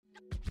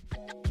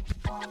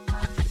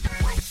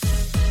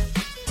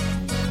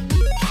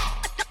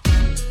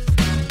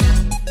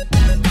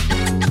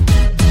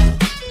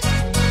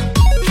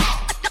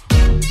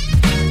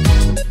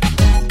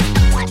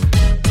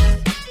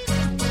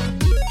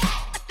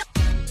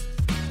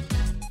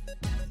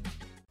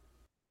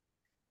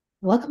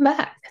Welcome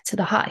back to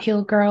the Hot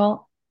Heel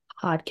Girl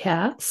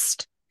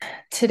podcast.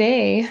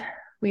 Today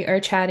we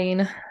are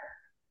chatting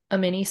a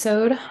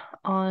mini-sode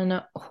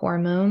on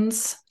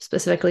hormones,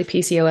 specifically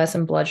PCOS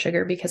and blood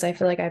sugar, because I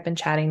feel like I've been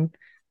chatting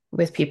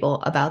with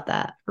people about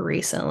that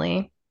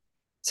recently.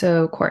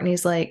 So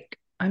Courtney's like,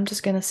 I'm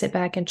just gonna sit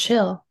back and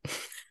chill.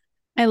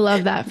 I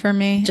love that for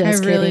me. I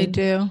Just really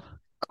kidding.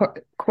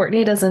 do.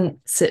 Courtney doesn't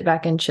sit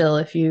back and chill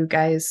if you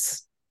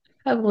guys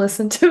have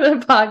listened to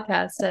the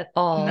podcast at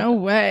all. No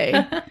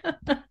way.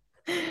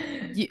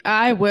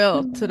 I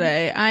will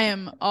today. I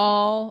am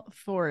all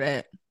for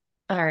it.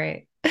 All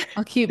right.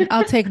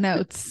 I'll take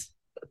notes.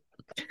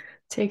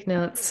 Take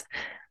notes.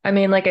 I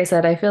mean, like I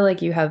said, I feel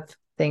like you have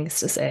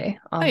things to say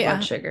Oh on blood yeah,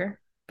 sugar,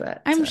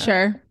 but I'm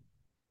sure.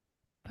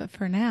 But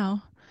for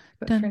now,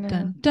 for dun now.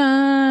 dun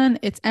dun,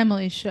 it's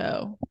Emily's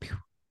show. Pew.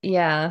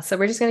 Yeah, so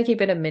we're just gonna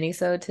keep it a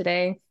mini-sode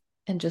today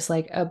and just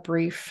like a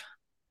brief.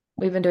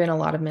 We've been doing a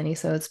lot of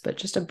mini-sodes, but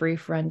just a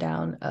brief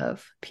rundown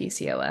of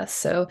PCOS.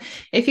 So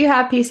if you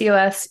have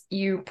PCOS,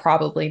 you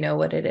probably know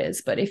what it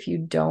is, but if you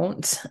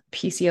don't,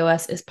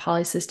 PCOS is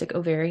polycystic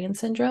ovarian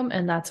syndrome,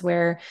 and that's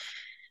where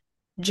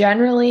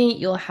generally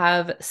you'll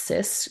have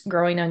cysts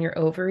growing on your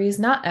ovaries.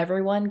 Not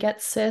everyone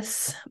gets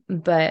cysts,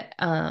 but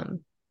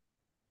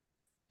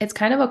it's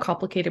kind of a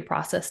complicated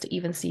process to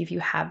even see if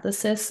you have the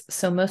cysts.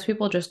 So most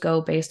people just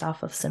go based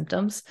off of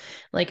symptoms.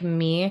 Like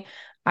me,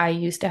 I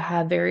used to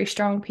have very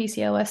strong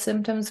PCOS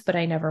symptoms, but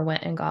I never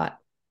went and got,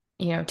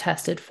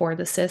 tested for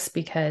the cysts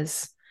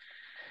because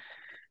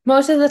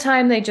most of the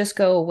time they just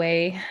go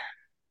away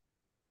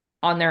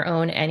on their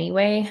own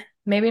anyway.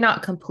 Maybe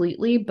not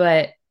completely,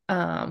 but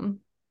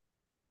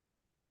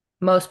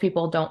most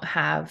people don't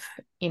have,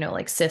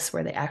 like cysts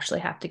where they actually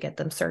have to get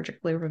them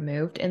surgically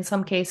removed. In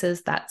some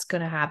cases, that's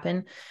going to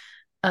happen.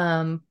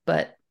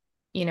 But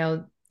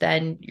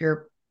then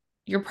you're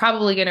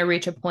probably going to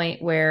reach a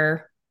point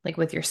where like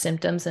with your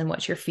symptoms and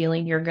what you're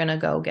feeling, you're going to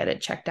go get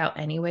it checked out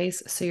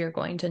anyways. So you're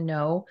going to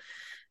know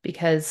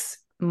because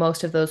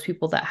most of those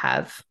people that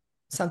have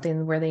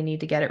something where they need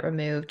to get it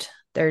removed,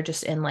 they're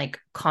just in like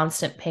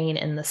constant pain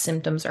and the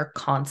symptoms are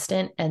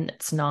constant and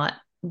it's not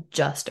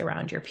just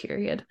around your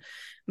period.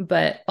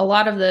 But a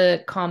lot of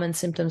the common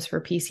symptoms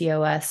for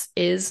PCOS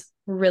is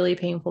really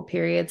painful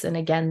periods. And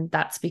again,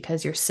 that's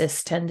because your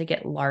cysts tend to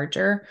get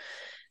larger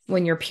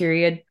when your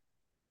period,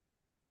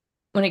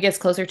 when it gets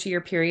closer to your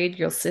period,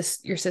 your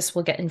cysts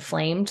will get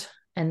inflamed.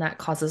 And that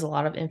causes a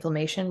lot of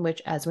inflammation,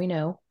 which, as we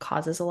know,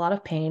 causes a lot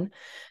of pain.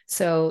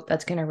 So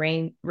that's going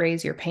to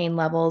raise your pain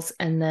levels.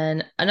 And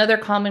then another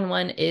common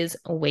one is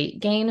weight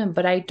gain,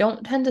 but I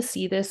don't tend to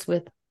see this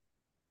with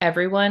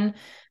everyone.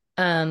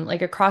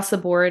 Like across the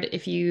board,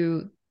 if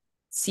you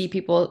see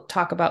people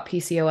talk about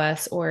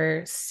PCOS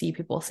or see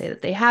people say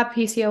that they have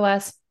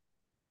PCOS,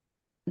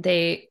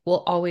 they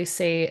will always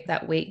say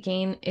that weight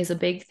gain is a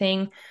big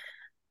thing.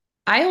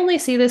 I only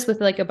see this with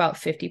like about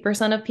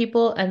 50% of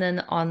people. And then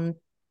on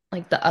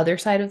like the other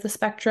side of the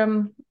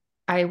spectrum,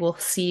 I will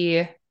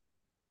see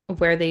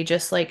where they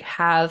just like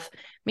have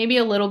maybe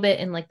a little bit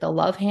in like the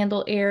love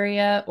handle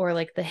area or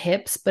like the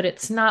hips, but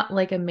it's not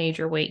like a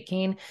major weight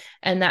gain.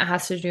 And that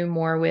has to do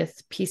more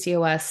with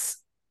PCOS.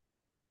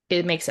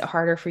 It makes it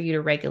harder for you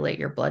to regulate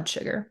your blood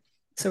sugar.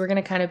 So we're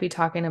going to kind of be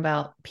talking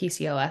about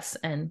PCOS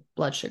and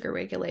blood sugar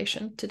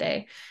regulation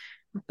today.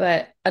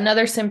 But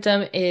another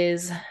symptom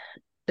is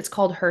it's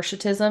called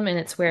hirsutism, and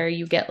it's where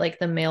you get like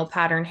the male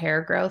pattern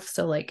hair growth.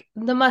 So like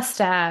the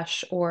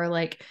mustache or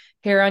like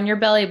hair on your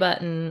belly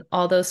button,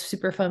 all those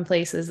super fun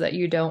places that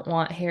you don't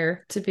want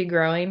hair to be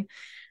growing.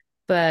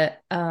 But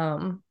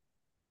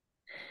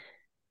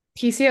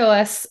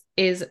PCOS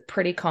is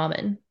pretty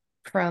common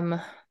from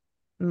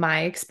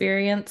my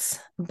experience.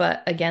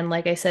 But again,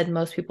 like I said,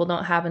 most people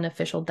don't have an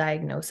official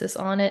diagnosis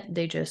on it.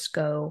 They just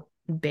go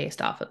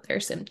based off of their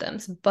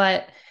symptoms.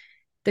 But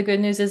the good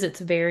news is it's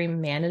very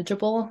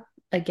manageable.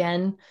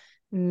 Again,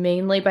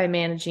 mainly by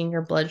managing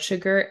your blood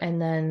sugar and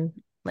then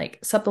like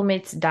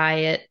supplements,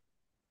 diet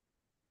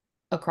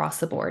across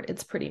the board.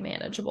 It's pretty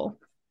manageable.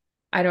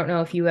 I don't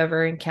know if you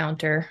ever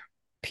encounter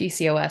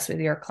PCOS with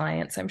your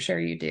clients. I'm sure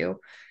you do,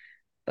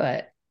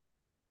 but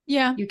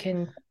Yeah, you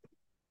can.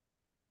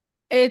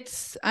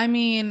 I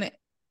mean,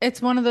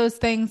 it's one of those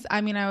things. I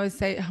mean, I always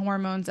say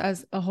hormones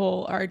as a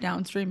whole are a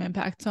downstream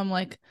impact. So I'm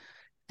like,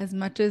 as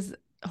much as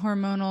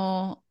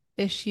hormonal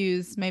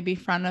issues may be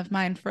front of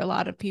mind for a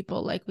lot of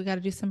people, like we got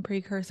to do some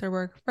precursor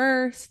work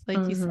first.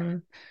 Like you said,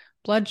 Mhm.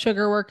 blood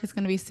sugar work is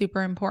going to be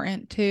super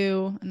important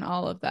too, and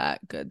all of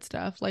that good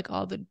stuff, like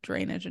all the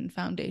drainage and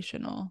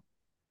foundational.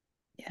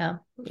 Yeah.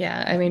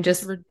 Yeah. I mean,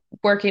 Just just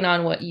working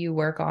on what you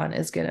work on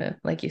is gonna,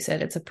 like you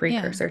said, it's a yeah.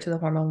 precursor to the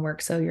hormone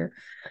work. So your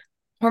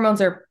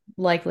hormones are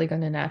likely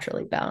going to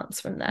naturally balance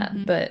from that.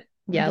 Mm-hmm. But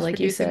And yeah, just like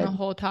you reducing the said,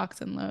 whole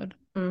toxin load.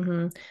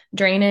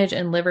 drainage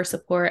and liver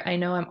support. I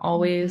know I'm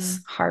always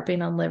Mm-hmm.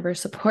 harping on liver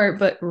support,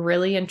 but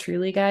really and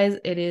truly, guys,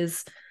 it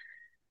is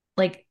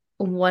like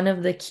one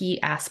of the key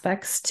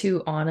aspects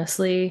to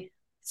honestly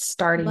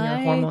starting your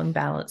hormone Life.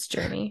 balance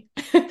journey.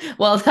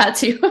 Well, that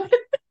too.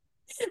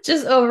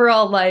 just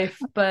overall life.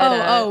 But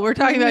Oh, we're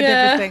talking about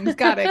different yeah. things.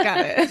 Got it.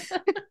 Got it.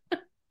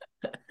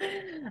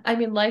 I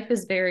mean, life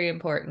is very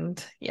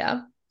important.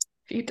 Yeah.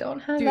 If you don't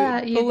have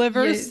that, Dude, the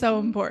liver is you so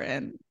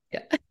important.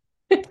 yeah.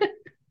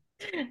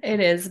 It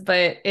is,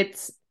 but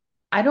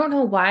I don't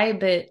know why,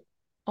 but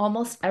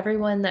almost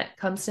everyone that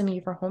comes to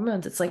me for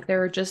hormones, it's like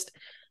they're just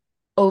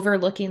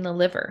overlooking the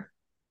liver.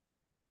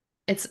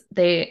 It's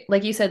they,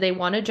 like you said, they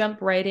want to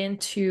jump right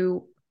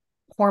into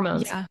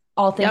hormones, Yeah.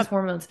 all things Yep.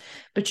 hormones,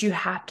 but you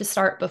have to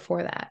start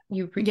before that.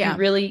 Yeah.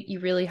 You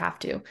really have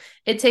to.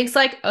 It takes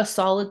like a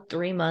solid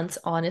 3 months,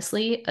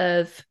 honestly,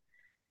 of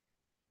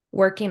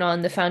working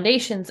on the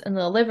foundations and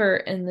the liver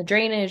and the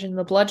drainage and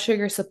the blood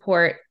sugar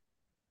support,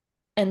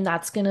 and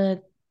that's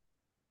gonna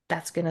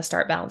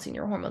start balancing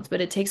your hormones.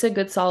 But it takes a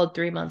good solid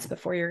 3 months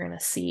before you're gonna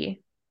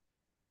see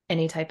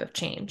any type of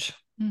change.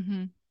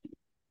 Hmm.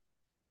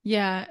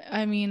 Yeah.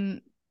 I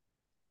mean,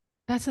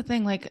 that's the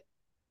thing. Like,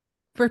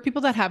 for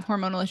people that have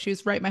hormonal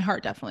issues, right, my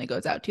heart definitely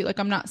goes out to you. Like,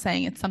 I'm not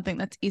saying it's something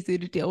that's easy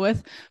to deal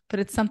with, but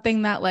it's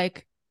something that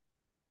like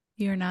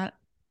you're not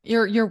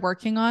you're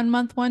working on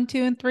month one,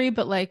 two, and three,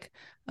 but like,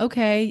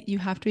 okay, you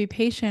have to be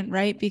patient,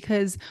 right?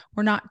 Because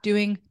we're not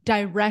doing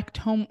direct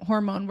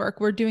hormone work.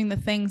 We're doing the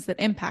things that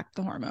impact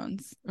the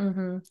hormones.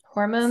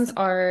 Hormones So,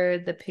 are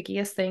the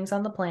pickiest things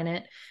on the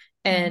planet,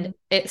 and mhm,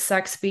 it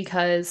sucks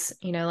because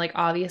like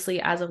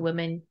obviously as a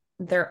woman,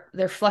 they're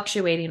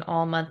fluctuating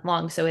all month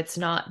long, so it's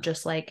not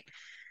just like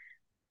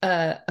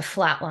a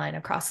flat line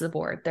across the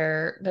board.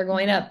 They're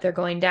going mhm, up, they're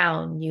going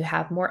down. You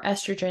have more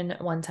estrogen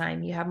at one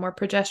time, you have more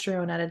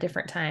progesterone at a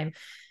different time.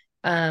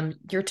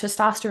 Your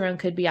testosterone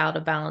could be out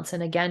of balance,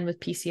 and again with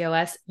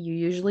PCOS, you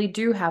usually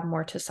do have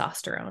more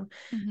testosterone.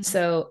 mhm,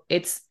 So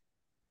it's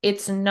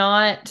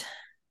not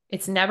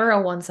it's never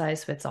a one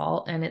size fits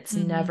all, and it's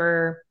mhm.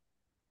 never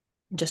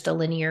just a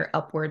linear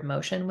upward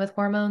motion with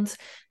hormones.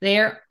 They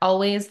are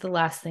always the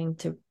last thing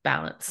to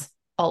balance,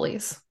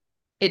 always.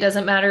 It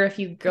doesn't matter if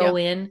you go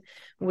Yep. in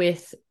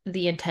with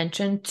the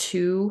intention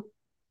to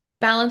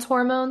balance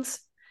hormones,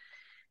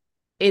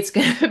 it's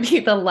going to be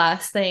the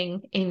last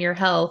thing in your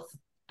health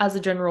as a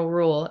general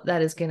rule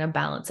that is going to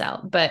balance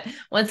out. But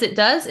once it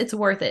does, it's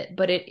worth it.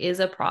 But it is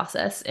a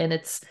process, and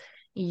it's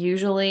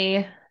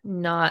usually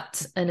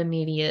not an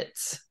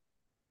immediate,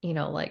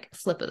 like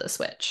flip of the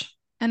switch.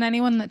 And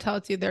anyone that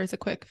tells you there's a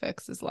quick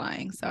fix is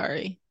lying.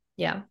 Sorry.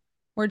 Yeah.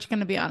 We're just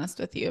going to be honest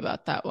with you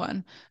about that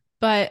one.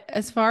 But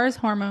as far as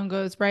hormone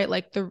goes, right?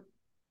 Like the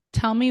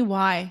tell me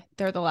why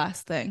they're the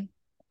last thing.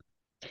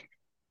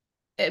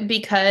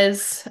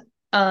 Because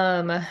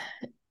um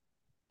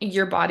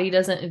your body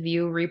doesn't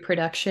view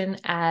reproduction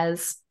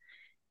as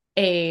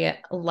a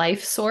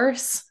life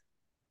source.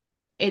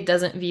 It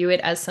doesn't view it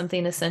as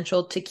something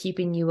essential to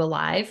keeping you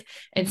alive.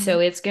 And Mm-hmm. so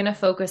it's going to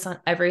focus on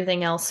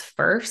everything else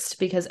first,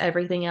 because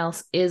everything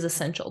else is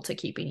essential to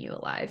keeping you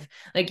alive.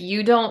 Like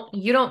you don't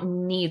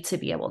need to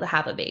be able to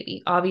have a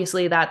baby.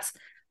 Obviously that's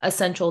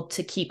essential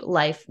to keep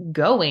life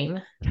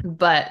going,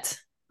 but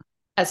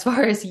as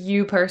far as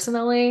you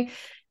personally,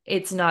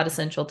 it's not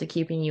essential to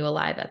keeping you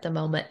alive at the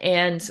moment.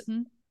 And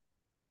Mm-hmm.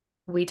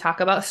 we talk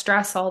about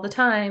stress all the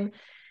time.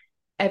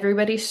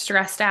 Everybody's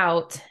stressed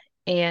out.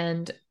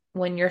 And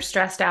when you're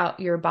stressed out,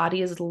 your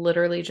body is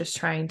literally just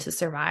trying to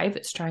survive,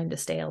 it's trying to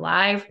stay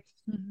alive.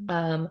 Mm-hmm.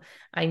 Um,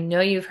 I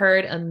know you've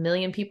heard a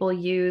million people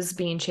use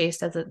being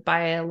chased by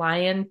a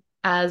lion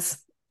as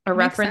a Makes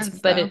reference, sense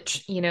but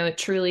though. it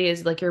truly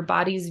is like your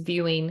body's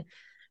viewing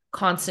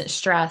constant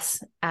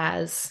stress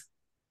as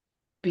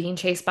being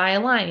chased by a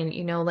lion,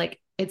 like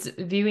it's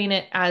viewing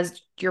it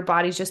as your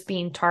body's just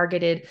being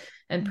targeted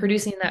and Mm-hmm.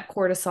 producing that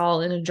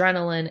cortisol and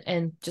adrenaline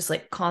and just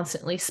like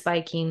constantly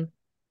spiking,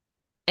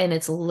 and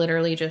it's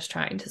literally just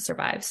trying to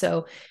survive.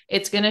 So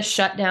it's going to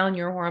shut down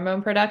your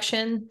hormone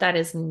production that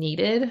is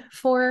needed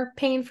for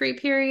pain-free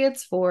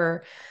periods,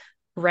 for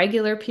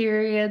regular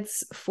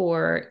periods,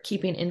 for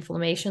keeping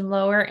inflammation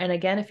lower. And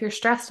again, if you're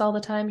stressed all the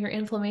time, your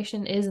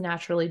inflammation is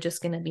naturally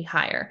just going to be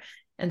higher.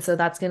 And so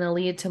that's going to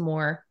lead to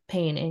more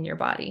pain in your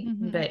body.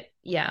 Mm-hmm. But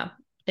yeah,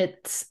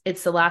 it's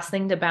the last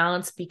thing to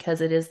balance,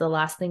 because it is the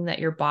last thing that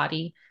your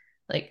body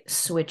like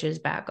switches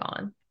back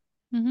on.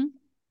 Mm-hmm.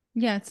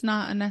 Yeah, it's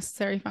not a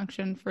necessary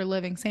function for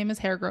living. Same as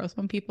hair growth.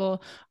 When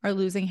people are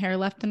losing hair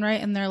left and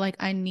right and they're like,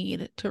 I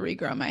need to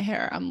regrow my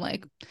hair. I'm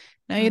like,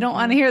 no, you don't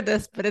want to Mm-hmm. hear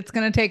this, but it's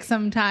going to take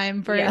some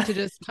time for it Yeah. to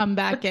just come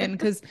back in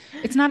because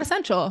it's not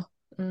essential.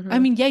 I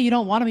Mm-hmm. mean, yeah, you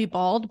don't want to be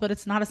bald, but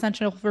it's not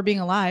essential for being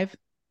alive.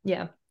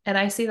 Yeah. And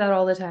I see that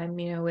all the time,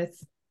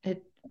 with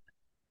it.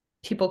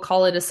 People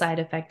call it a side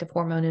effect of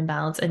hormone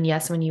imbalance. And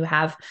yes, when you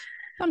have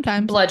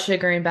Sometimes. blood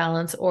sugar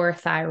imbalance or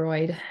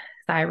thyroid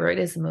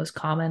is the most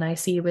common I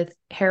see with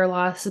hair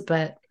loss.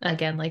 But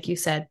again, like you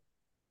said,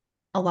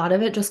 a lot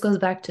of it just goes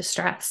back to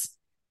stress.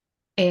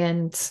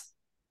 And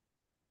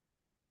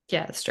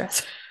yeah,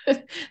 stress.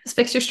 Just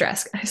fix your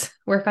stress, guys.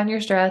 Work on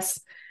your stress.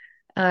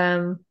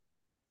 Um,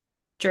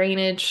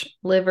 Drainage,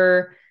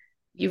 liver.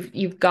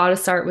 You've got to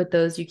start with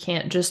those. You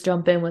can't just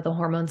jump in with a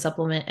hormone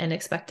supplement and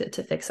expect it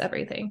to fix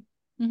everything.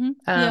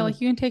 Yeah, Um,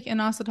 like you can take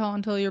inositol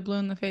until you're blue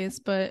in the face,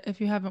 but if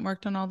you haven't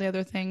worked on all the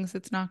other things,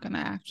 it's not going to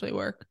actually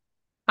work.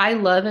 I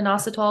love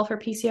inositol for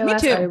Me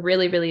PCOS. I too.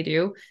 really, really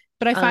do.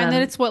 But I find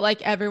that Um, it's what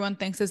like everyone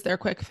thinks is their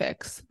quick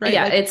fix, right?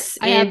 yeah, Like it's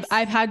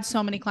I've had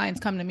so many clients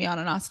come to me on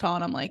inositol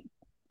and I'm like,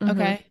 mhm.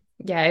 okay,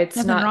 Yeah,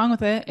 nothing wrong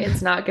with it.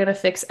 it's not gonna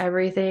fix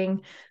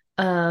everything.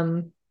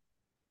 Um,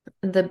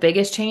 the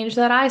biggest change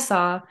that I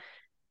saw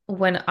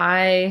when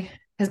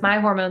because my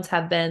hormones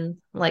have been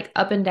like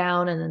up and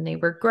down, and then they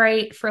were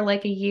great for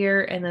like a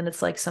year, and then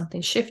it's like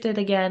something shifted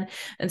again.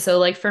 And so,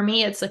 like, for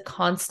me, it's a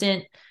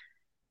constant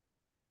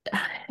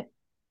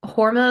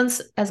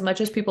hormones, as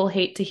much as people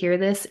hate to hear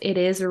this, it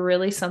is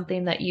really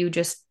something that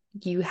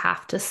you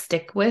have to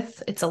stick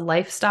with. It's a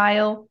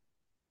lifestyle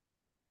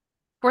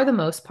for the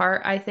most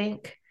part, I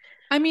think.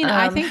 I mean,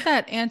 I Um, think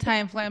that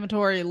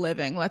anti-inflammatory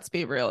living, let's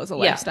be real, is a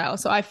yeah, lifestyle.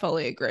 So I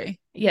fully agree.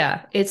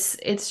 yeah, it's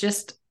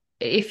just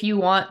if you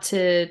want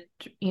to,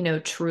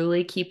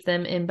 truly keep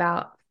them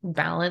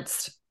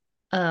balanced,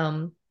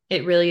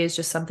 it really is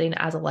just something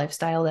as a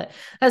lifestyle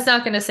that's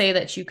not going to say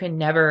that you can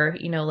never,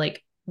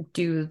 like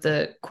do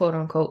the quote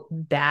unquote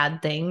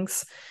bad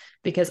things,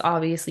 because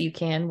obviously you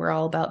can. We're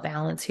all about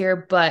balance here,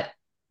 but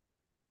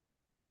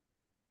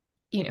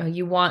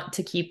you want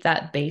to keep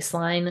that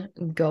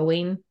baseline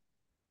going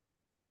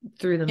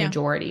through the Yeah.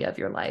 majority of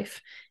your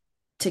life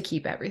to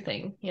keep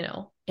everything,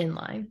 in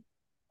line.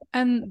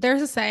 And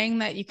there's a saying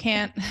that you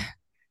can't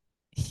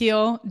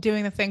heal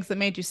doing the things that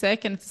made you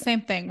sick. And it's the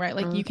same thing, right?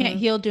 Like you can't Mm-hmm.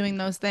 heal doing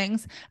those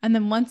things. And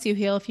then once you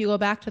heal, if you go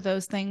back to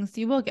those things,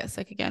 you will get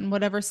sick again,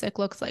 whatever sick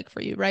looks like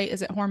for you, right?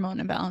 Is it hormone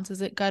imbalance?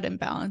 Is it gut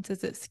imbalance?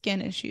 Is it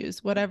skin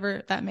issues?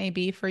 Whatever that may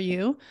be for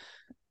you.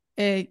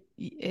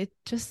 It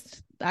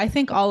just I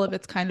think all of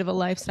it's kind of a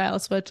lifestyle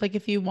switch. Like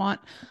if you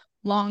want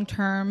long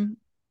term,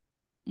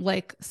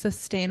 like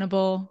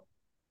sustainable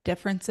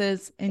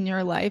differences in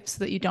your life so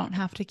that you don't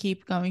have to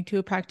keep going to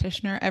a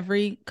practitioner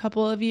every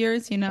couple of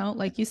years,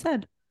 like you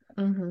said.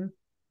 Mm-hmm.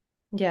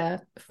 Yeah,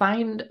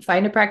 find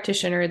a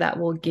practitioner that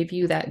will give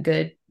you that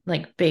good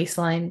like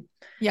baseline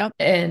Yep.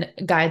 and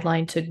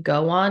guideline to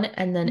go on,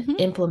 and then Hmm.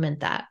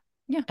 implement that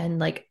Yeah. and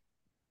like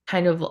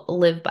kind of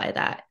live by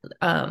that.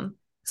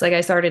 It's like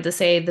I started to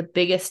say the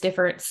biggest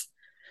difference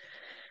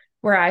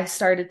where I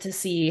started to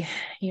see,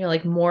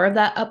 like more of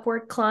that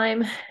upward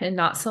climb and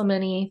not so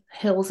many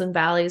hills and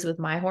valleys with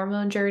my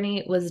hormone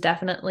journey was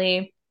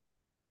definitely,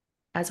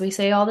 as we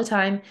say all the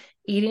time,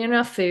 eating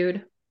enough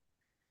food,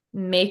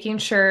 making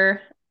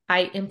sure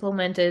I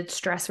implemented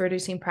stress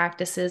reducing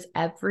practices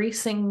every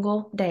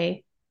single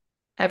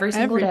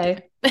Every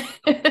day.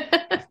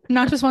 day.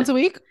 Not just once a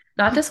week.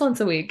 Not just once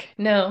a week.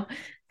 No.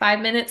 5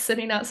 minutes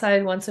sitting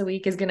outside once a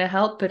week is gonna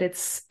help, but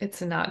it's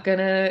not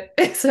gonna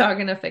it's not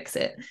gonna fix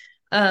it.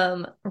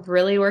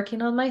 Really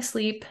working on my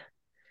sleep,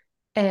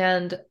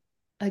 and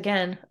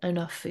again,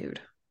 enough food.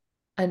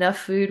 Enough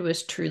food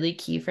was truly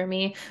key for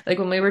me. Like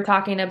when we were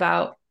talking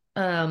about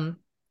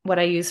what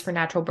I use for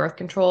natural birth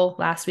control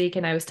last week,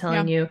 and I was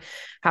telling Yeah. you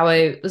how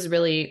it was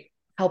really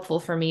helpful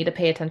for me to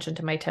pay attention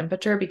to my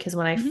temperature, because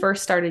when I Hmm.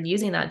 first started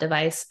using that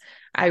device,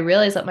 I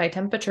realized that my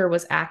temperature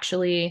was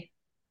actually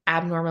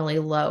abnormally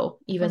low.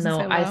 Even Wasn't though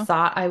say I low.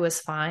 thought I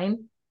was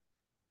fine,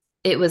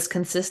 it was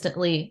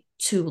consistently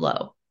too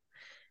low.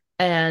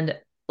 And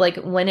like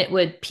when it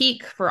would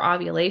peak for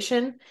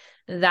ovulation,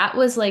 that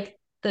was like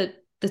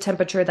the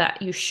temperature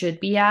that you should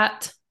be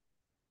at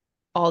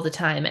all the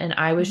time. And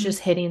I was Hmm. just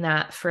hitting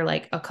that for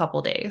like a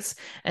couple days,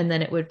 and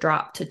then it would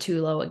drop to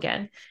too low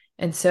again.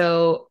 And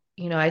so,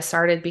 I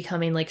started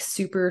becoming like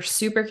super,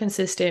 super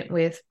consistent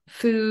with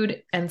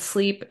food and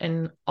sleep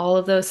and all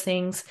of those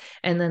things.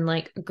 And then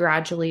like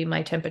gradually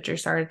my temperature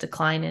started to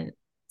climb,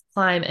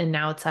 and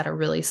now it's at a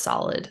really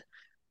solid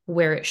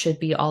where it should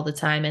be all the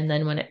time. And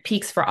then when it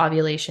peaks for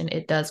ovulation,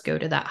 it does go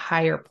to that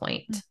higher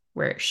point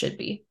where it should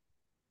be.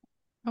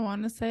 I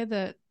want to say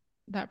that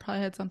that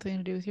probably had something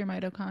to do with your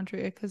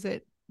mitochondria because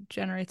it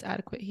generates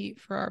adequate heat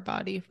for our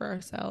body, for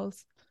our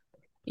cells.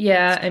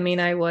 Yeah, It's I mean,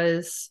 just, I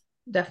was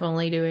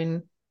definitely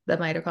doing the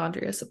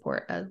mitochondria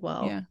support as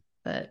well. yeah.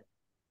 But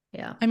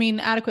yeah. I mean,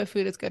 adequate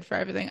food is good for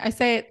everything.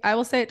 I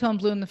will say it till I'm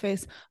blue in the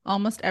face.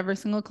 Almost every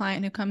single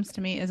client who comes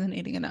to me isn't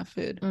eating enough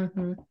food.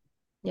 Hmm.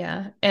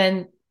 Yeah.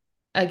 And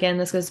again,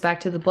 this goes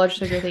back to the blood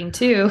sugar thing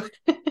too.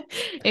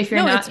 If you're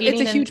No, not it's a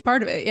eating, and huge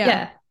part of it. Yeah.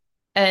 yeah.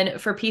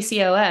 And for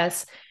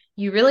PCOS,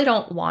 you really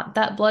don't want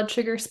that blood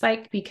sugar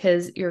spike,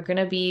 because you're going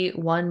to be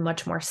one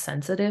much more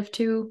sensitive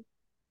to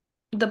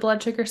the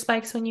blood sugar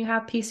spikes when you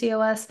have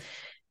PCOS.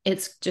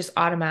 It's just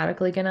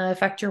automatically going to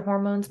affect your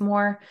hormones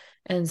more.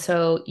 And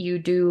so you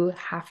do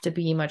have to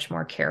be much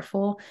more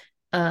careful.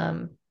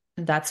 Um,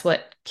 that's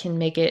what can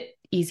make it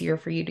easier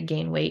for you to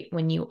gain weight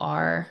when you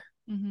are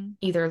Hmm.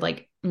 either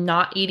like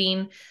not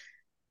eating.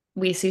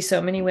 We see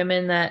so many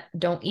women that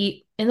don't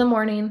eat in the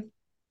morning.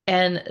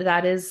 And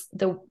that is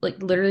the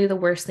like literally the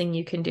worst thing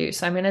you can do.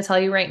 So I'm going to tell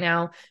you right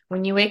now,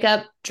 when you wake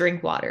up,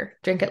 drink water.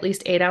 Drink at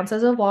least 8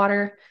 ounces of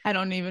water. I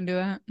don't even do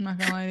that. I'm not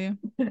gonna lie to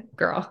you.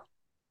 Girl,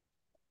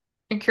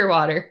 drink your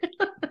water.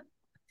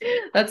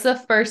 That's the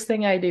first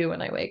thing I do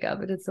when I wake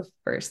up. It is the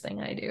first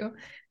thing I do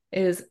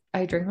is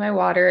I drink my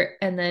water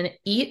and then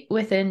eat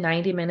within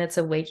 90 minutes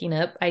of waking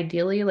up,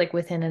 ideally like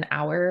within an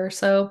hour or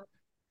so.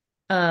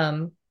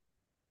 Um,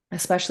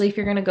 Especially if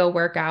you're going to go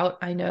work out.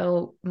 I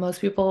know a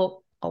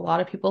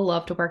lot of people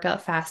love to work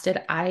out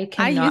fasted. I I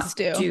cannot used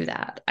to. do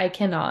that. I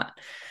cannot.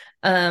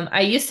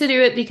 I used to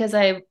do it because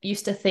I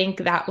used to think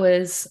that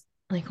was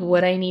like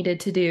what I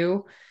needed to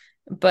do,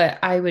 but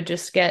I would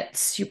just get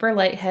super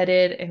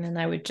lightheaded and then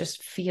I would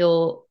just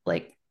feel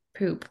like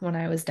poop when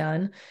I was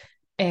done.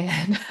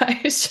 And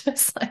I was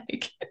just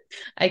like,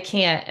 I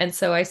can't. And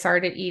so I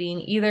started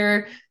eating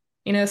either,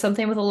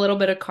 something with a little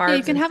bit of Yeah,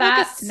 you carbs can and have like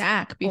a fats,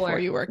 snack before or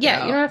you work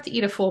yeah, you don't out. have to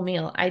eat a full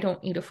meal. I don't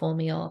eat a full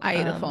meal.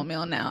 I eat a full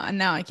meal now, and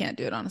now I can't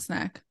do it on a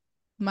snack.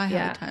 My how the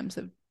Yeah. times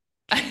have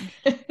changed.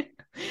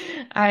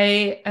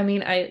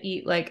 I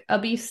eat like a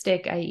beef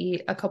stick. I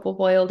eat a couple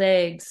boiled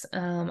eggs.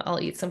 I'll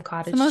eat some It's the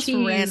cottage most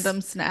cheese.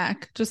 random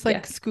snack, just Yeah.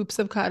 like scoops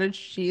of cottage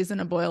cheese and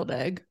a boiled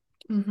egg.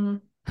 hmm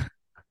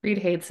Reed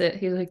hates it.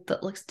 He's like,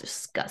 that looks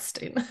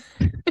disgusting.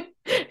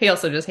 He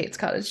also just hates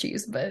cottage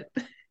cheese, but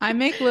I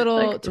make little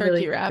like turkey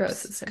really wraps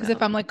grosses him because if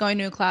out. I'm like going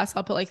to a class,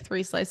 I'll put like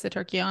 3 slices of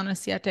turkey on a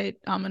siete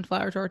almond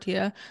flour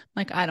tortilla.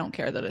 Like I don't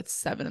care that it's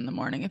 7 in the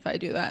morning if I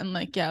do that. And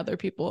like, yeah, other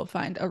people will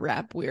find a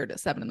wrap weird at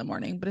 7 in the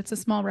morning, but it's a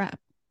small wrap.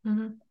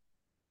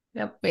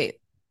 Yep. Wait,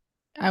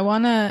 I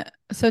wanna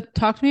so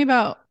talk to me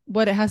about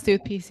what it has to do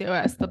with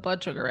PCOS, the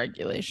blood sugar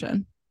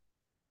regulation.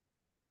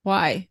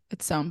 Why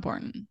it's so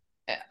important.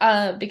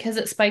 Because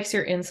it spikes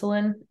your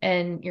insulin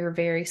and you're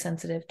very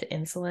sensitive to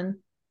insulin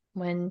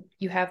when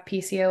you have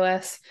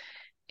PCOS.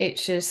 It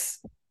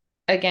just,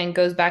 again,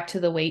 goes back to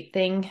the weight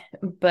thing.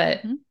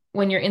 But Mhm.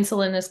 when your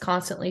insulin is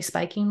constantly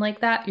spiking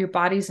like that, your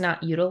body's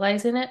not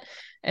utilizing it.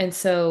 And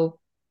so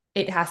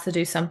it has to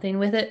do something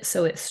with it.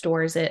 So it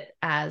stores it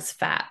as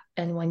fat.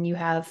 And when you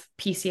have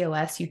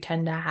PCOS, you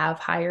tend to have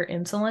higher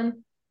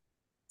insulin.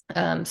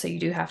 So you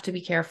do have to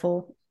be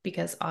careful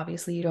because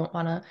obviously you don't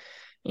want to,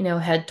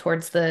 head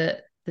towards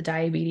the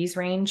diabetes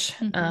range.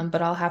 Mhm.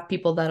 But I'll have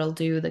people that'll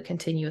do the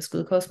continuous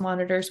glucose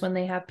monitors when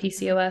they have Mhm.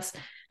 PCOS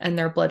and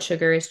their blood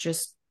sugar is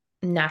just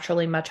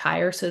naturally much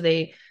higher. So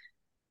they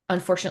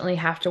unfortunately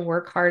have to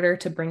work harder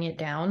to bring it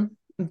down.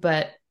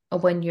 But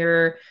when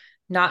you're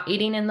not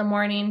eating in the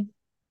morning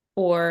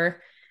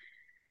or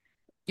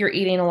you're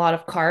eating a lot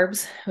of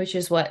carbs, which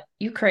is what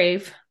you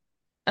crave,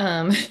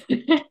 um,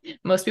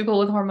 most people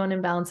with hormone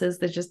imbalances,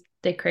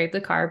 they crave the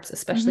carbs,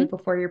 especially Mhm.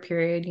 before your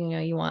period.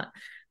 You want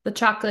the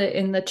chocolate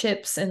and the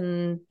chips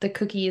and the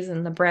cookies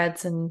and the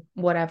breads and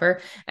whatever.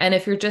 And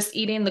if you're just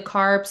eating the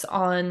carbs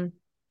on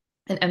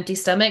an empty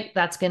stomach,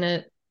 that's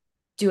gonna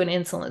do an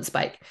insulin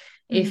spike.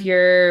 If Mhm.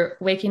 you're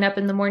waking up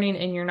in the morning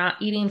and you're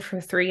not eating for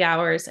 3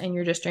 hours and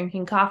you're just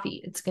drinking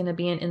coffee, it's gonna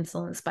be an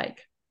insulin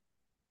spike.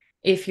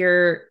 If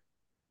you're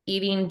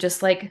eating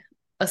just like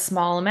a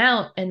small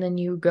amount and then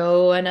you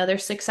go another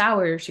 6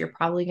 hours, you're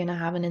probably going to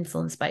have an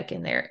insulin spike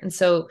in there. And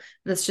so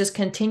that's just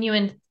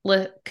continuous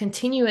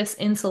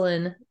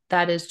insulin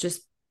that is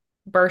just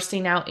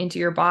bursting out into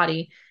your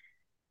body.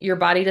 Your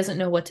body doesn't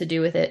know what to do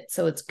with it,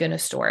 so it's going to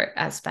store it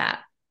as fat.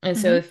 And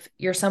so Mhm. if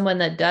you're someone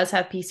that does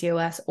have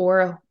PCOS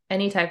or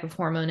any type of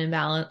hormone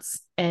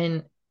imbalance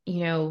and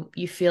you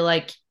feel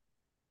like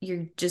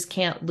you just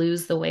can't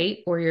lose the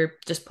weight or you're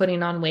just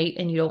putting on weight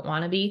and you don't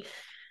want to be,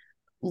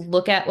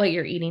 look at what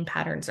your eating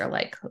patterns are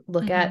like.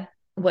 Look Mhm. at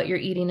what you're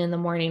eating in the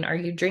morning. Are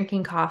you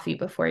drinking coffee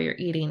before you're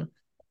eating?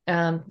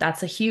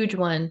 That's a huge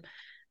one.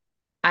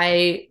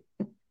 I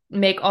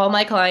make all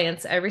my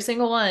clients, every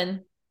single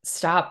one,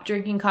 stop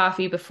drinking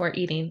coffee before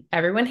eating.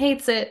 Everyone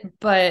hates it,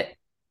 but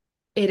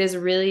it is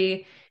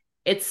really,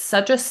 it's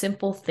such a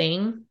simple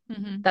thing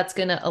Mhm. that's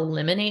going to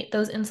eliminate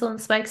those insulin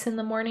spikes in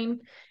the morning.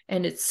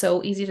 And it's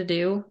so easy to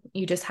do.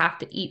 You just have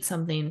to eat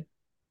something,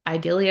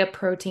 ideally a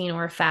protein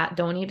or a fat.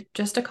 Don't eat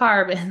just a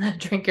carb and then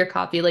drink your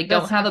coffee. Like,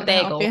 don't That's have not a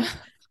gonna help you. bagel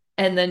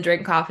and then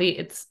drink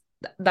coffee.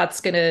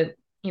 That's going to,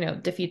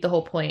 defeat the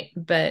whole point.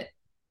 But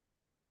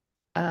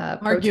protein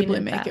Arguably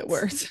and make it fats,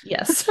 worse.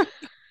 yes.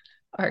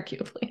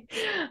 Arguably.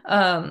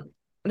 Um,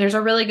 there's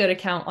a really good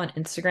account on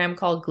Instagram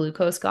called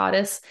Glucose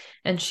Goddess,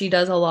 and she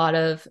does a lot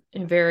of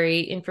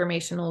very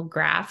informational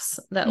graphs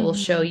that will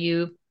show Mhm.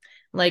 you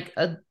like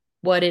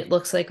what it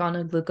looks like on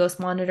a glucose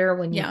monitor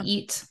when you Yeah.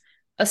 eat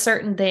a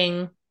certain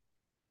thing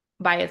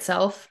by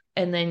itself,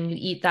 and then you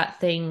eat that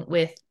thing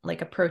with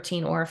like a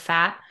protein or a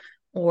fat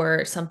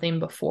or something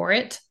before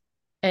it.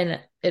 And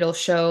it'll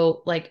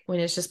show like when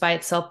it's just by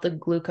itself, the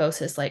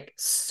glucose is like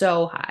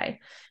so high.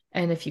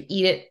 And if you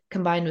eat it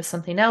combined with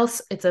something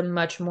else, it's a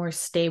much more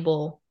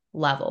stable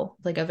level,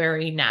 like a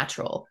very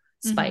natural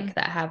Mhm. spike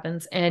that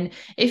happens. And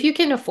if you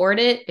can afford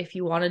it, if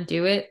you want to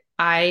do it,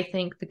 I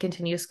think the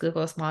continuous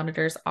glucose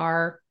monitors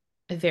are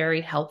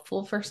very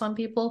helpful for some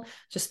people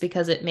just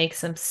because it makes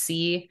them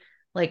see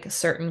like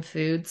certain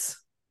foods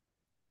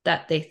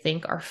that they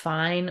think are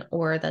fine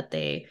or that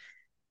they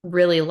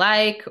really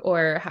like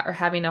or are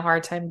having a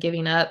hard time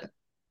giving up,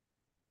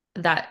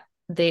 that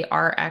they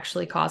are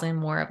actually causing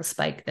more of a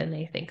spike than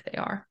they think they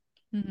are.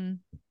 Mhm.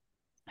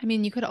 I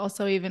mean, you could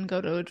also even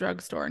go to a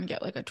drugstore and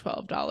get like a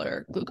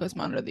 $12 glucose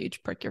monitor that you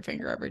prick your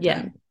finger every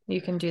Yeah, time.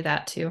 you can do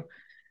that too,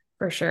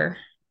 for sure.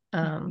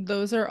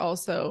 Those are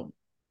also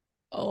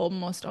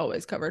almost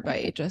always covered by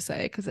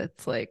HSA because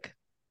it's like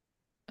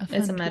a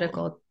It's a fun tool.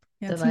 medical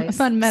Yeah, it's a device.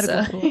 fun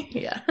medical So, tool.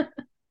 yeah.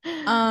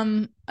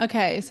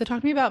 Okay, so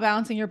talk to me about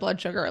balancing your blood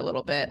sugar a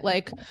little bit.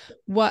 Like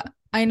what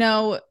I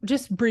know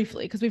just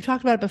briefly, because we've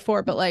talked about it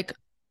before, but like,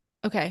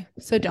 okay,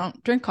 so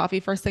don't drink coffee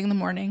first thing in the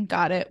morning.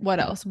 Got it. What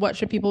else? What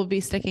should people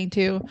be sticking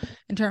to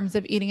in terms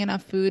of eating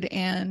enough food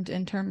and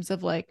in terms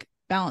of like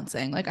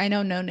balancing? Like I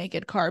know no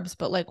naked carbs,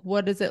 but like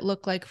what does it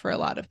look like for a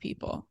lot of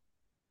people?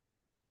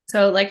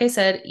 So, like I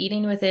said,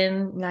 eating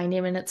within 90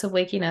 minutes of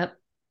waking up,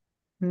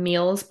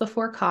 meals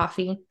before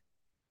coffee.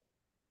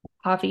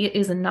 Coffee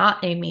is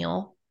not a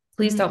meal.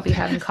 Please don't be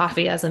having Mm.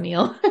 coffee as a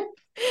meal.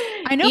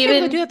 I know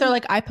people that do Even, it. They're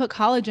like, I put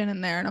collagen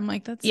in there, and I'm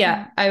like, that's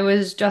yeah, I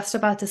was just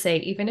about to say,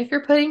 even if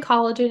you're putting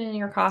collagen in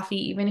your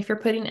coffee, even if you're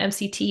putting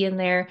MCT in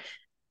there,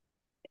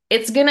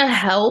 it's going to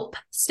help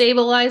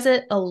stabilize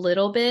it a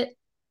little bit,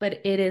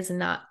 but it is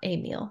not a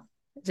meal.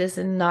 It is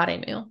not a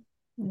meal.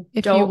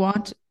 if you Don't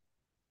want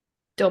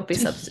don't be to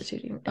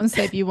substituting I'm it.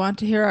 say if you want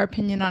to hear our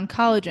opinion on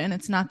collagen,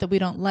 it's not that we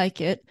don't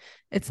like it,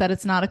 it's that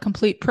it's not a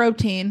complete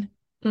protein.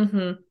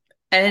 Mm-hmm.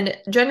 And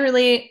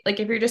generally, like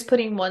if you're just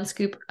putting one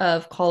scoop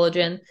of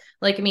collagen,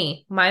 like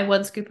me, my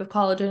one scoop of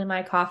collagen in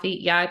my coffee,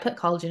 yeah, I put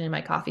collagen in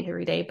my coffee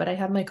every day, but I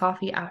have my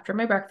coffee after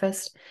my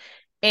breakfast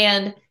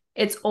and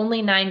it's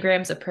only 9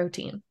 grams of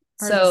protein.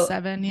 Ours is So,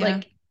 7, yeah.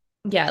 like,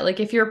 yeah, like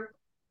if you're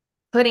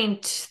putting,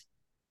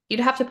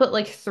 you'd have to put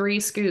like 3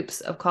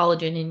 scoops of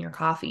collagen in your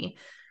coffee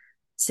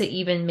to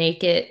even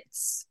make it,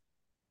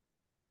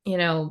 you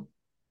know,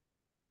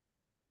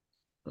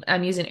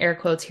 I'm using air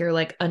quotes here,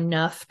 like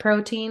enough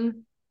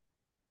protein.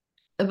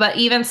 But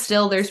even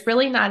still, there's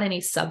really not any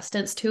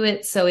substance to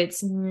it, so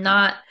it's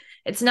not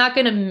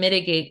going to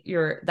mitigate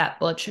your that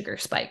blood sugar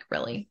spike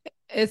really.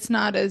 It's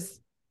not as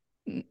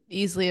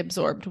easily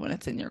absorbed when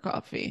it's in your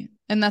coffee.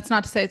 And that's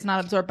not to say it's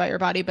not absorbed by your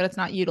body, but it's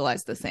not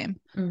utilized the same.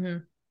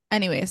 Mm-hmm.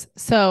 Anyways,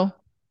 so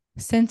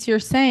since you're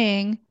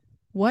saying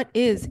what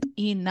is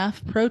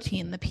enough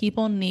protein the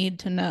people need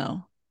to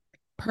know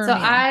per So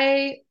meal?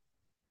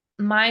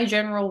 my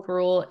general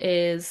rule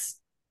is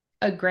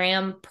a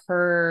gram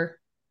per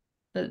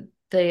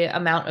the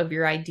amount of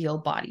your ideal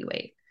body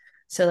weight.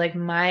 So like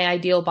my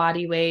ideal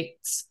body weight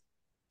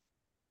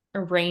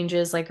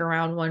ranges like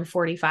around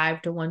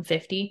 145 to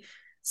 150.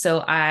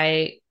 So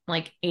I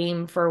like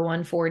aim for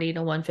 140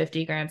 to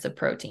 150 grams of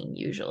protein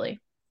usually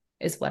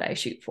is what I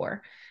shoot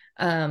for.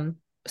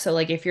 So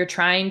like if you're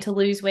trying to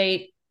lose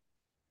weight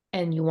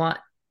and you want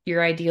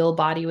your ideal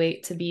body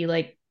weight to be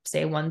like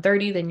say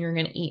 130, then you're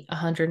going to eat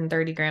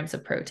 130 grams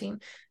of protein.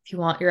 If you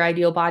want your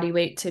ideal body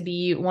weight to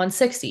be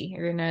 160,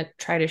 you're going to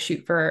try to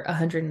shoot for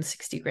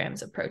 160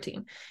 grams of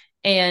protein.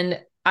 And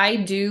I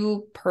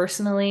do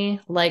personally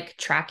like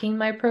tracking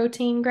my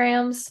protein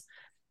grams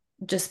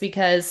just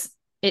because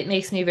it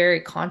makes me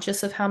very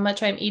conscious of how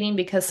much I'm eating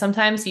because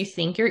sometimes you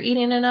think you're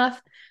eating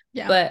enough,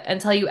 Yeah. but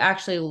until you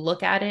actually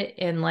look at it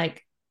and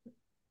like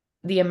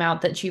the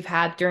amount that you've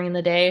had during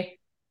the day,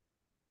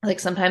 like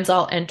sometimes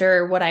I'll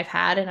enter what I've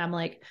had and I'm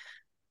like,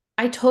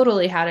 I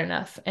totally had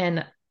enough.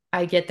 And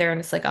I get there and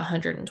it's like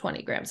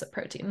 120 grams of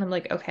protein. And I'm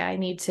like, okay, I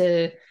need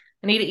to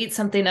eat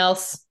something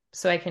else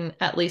so I can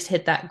at least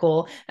hit that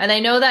goal. And I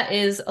know that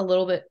is a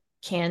little bit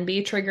can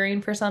be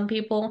triggering for some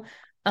people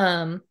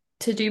to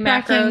do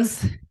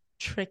macros. Tracking's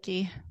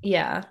tricky.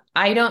 Yeah.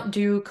 I don't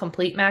do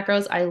complete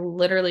macros. I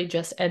literally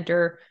just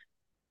enter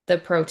the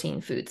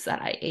protein foods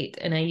that I ate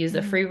and I use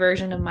the free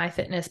version of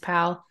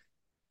MyFitnessPal.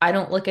 I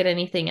don't look at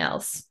anything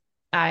else.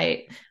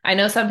 I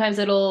know sometimes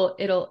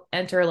it'll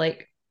enter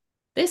like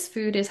this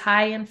food is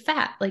high in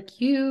fat. Like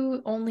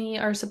you only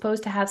are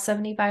supposed to have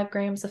 75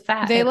 grams of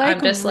fat. They And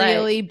like I'm just like,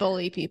 really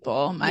bully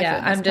people. My yeah,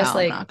 fitness I'm just pal,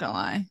 I'm like, not gonna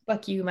lie.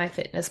 fuck you, my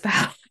fitness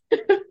pal.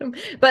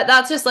 But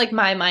that's just like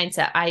my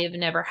mindset. I have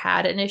never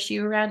had an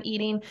issue around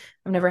eating.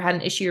 I've never had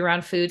an issue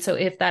around food. So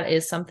if that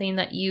is something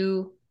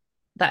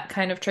that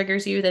kind of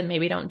triggers you, then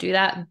maybe don't do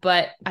that.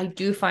 But I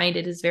do find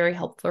it is very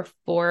helpful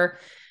for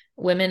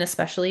women,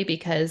 especially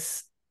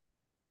because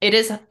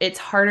it's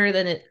harder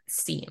than it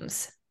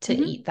seems to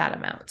Mhm. eat that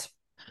amount.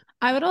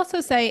 I would also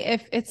say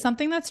if it's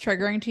something that's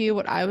triggering to you,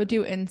 what I would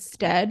do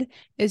instead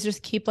is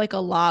just keep like a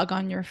log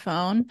on your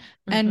phone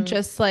and Mm-hmm.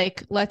 just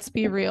like, let's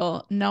be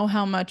real, know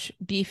how much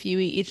beef you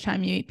eat each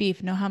time you eat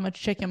beef, know how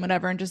much chicken,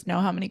 whatever, and just know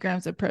how many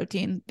grams of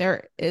protein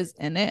there is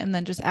in it. And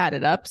then just add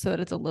it up so that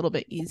it's a little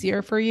bit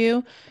easier for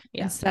you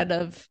Yeah. instead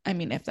of, I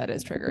mean, if that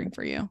is triggering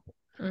for you.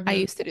 I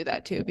Mm-hmm. used to do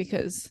that too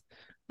because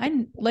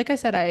like I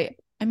said, I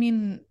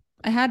mean,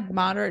 I had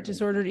moderate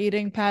disordered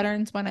eating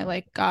patterns when I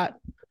like got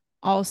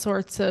all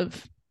sorts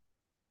of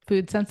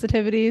food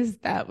sensitivities.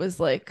 That was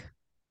like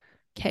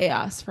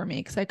chaos for me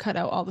because I cut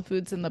out all the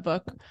foods in the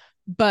book.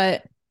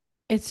 But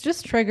it's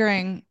just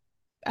triggering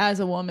as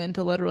a woman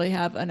to literally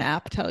have an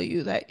app tell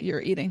you that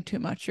you're eating too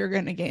much, you're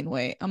going to gain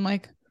weight. I'm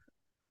like,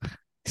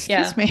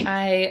 excuse Yeah. me.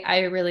 I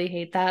really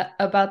hate that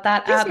about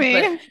that Excuse app,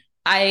 but me.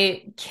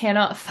 I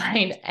cannot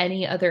find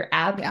any other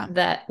app Yeah.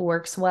 that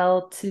works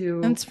well And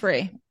to, it's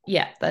free.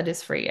 yeah, that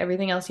is free.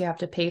 Everything else you have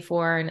to pay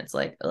for, and it's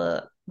like,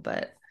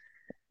 but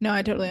No,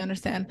 I totally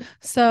understand. yeah,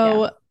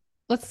 So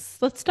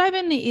let's dive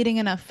into eating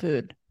enough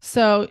food.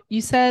 So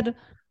you said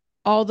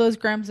all those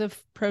grams of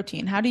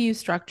protein. How do you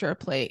structure a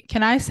plate?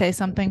 Can I say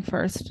something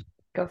first?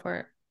 go for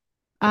it.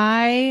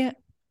 I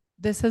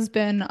This has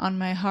been on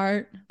my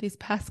heart these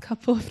past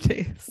couple of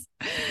days.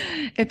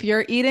 If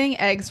you're eating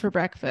eggs for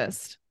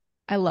breakfast,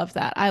 I love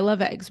that. I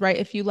love eggs, right?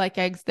 If you like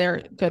eggs,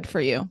 they're good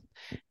for you.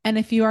 And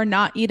if you are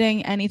not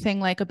eating anything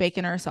like a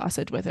bacon or a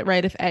sausage with it,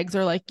 right? If eggs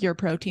are like your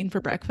protein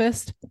for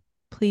breakfast,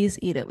 please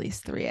eat at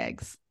least 3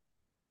 eggs.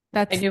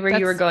 I That's knew where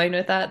you were that's going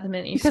with that the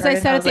minute you because I started,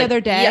 and said I it was the like,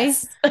 other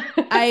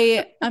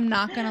day. yes. I'm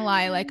not gonna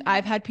lie, like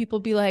I've had people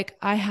be like,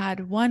 I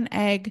had 1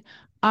 egg,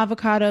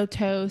 avocado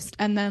toast,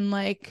 and then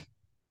like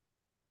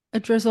a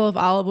drizzle of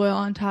olive oil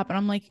on top. And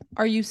I'm like,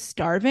 are you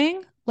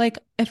starving? Like,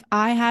 if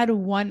I had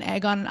 1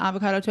 egg on an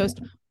avocado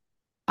toast,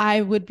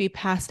 I would be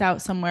passed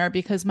out somewhere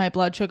because my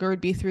blood sugar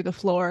would be through the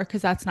floor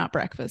because that's not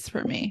breakfast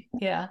for me.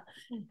 Yeah.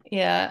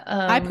 Yeah.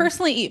 I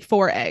personally eat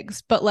 4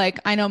 eggs, but like,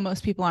 I know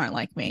most people aren't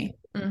like me.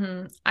 I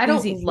Please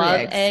don't eat three love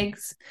eggs.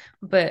 eggs,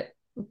 but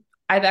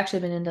I've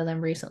actually been into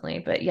them recently.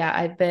 But yeah,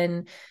 I've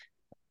been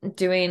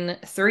doing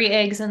 3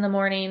 eggs in the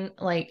morning,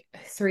 like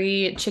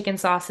 3 chicken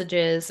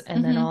sausages,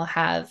 and then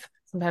Mm-hmm.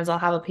 sometimes I'll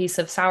have a piece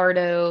of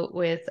sourdough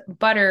with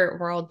butter,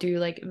 or I'll do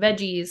like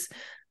veggies.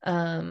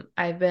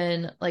 I've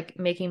been like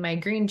making my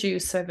green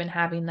juice, so I've been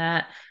having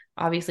that.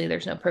 Obviously,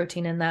 there's no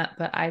protein in that,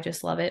 but I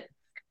just love it.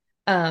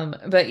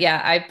 But yeah,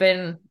 I've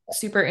been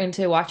super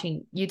into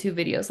watching YouTube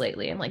videos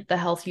lately and like the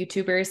health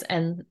YouTubers,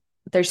 and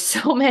there's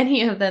so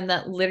many of them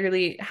that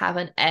literally have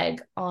an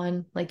egg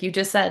on, like you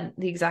just said,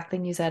 the exact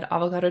thing you said,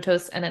 avocado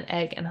toast and an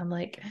egg. And I'm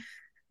like,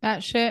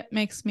 That shit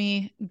makes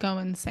me go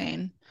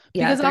insane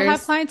yeah, because I'll have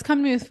there's, clients come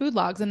to me with food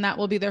logs and that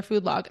will be their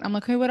food log. And I'm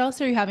like, hey, what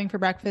else are you having for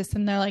breakfast?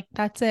 And they're like,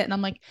 that's it. And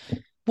I'm like,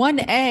 1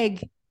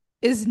 egg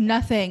is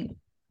nothing.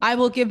 I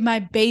will give my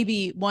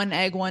baby 1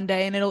 egg one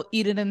day and it'll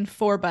eat it in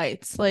 4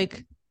 bites.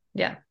 Like,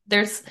 yeah,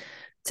 there's,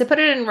 to put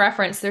it in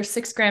reference, there's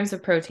 6 grams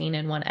of protein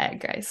in one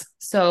egg, guys.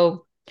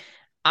 So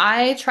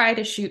I try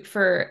to shoot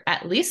for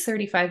at least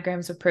 35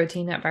 grams of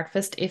protein at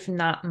breakfast, if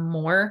not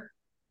more.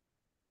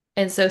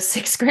 And so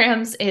 6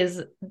 grams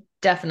is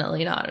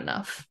definitely not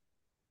enough.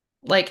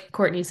 Like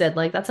Courtney said,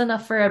 like that's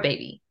enough for a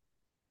baby.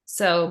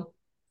 So,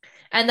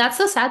 and that's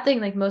the sad thing.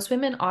 Like most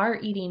women are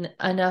eating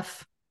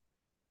enough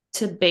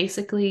to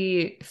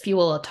basically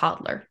fuel a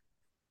toddler.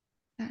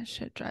 that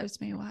shit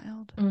drives me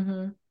wild.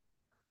 Mm-hmm.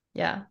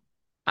 Yeah.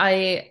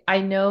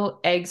 I know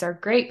eggs are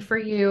great for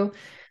you.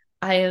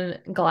 I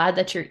am glad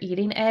that you're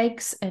eating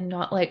eggs and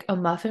not like a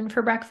muffin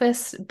for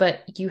breakfast,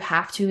 but you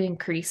have to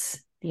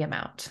increase the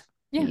amount.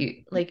 Yeah.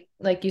 You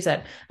like you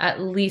said,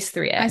 at least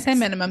three I say eggs.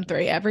 minimum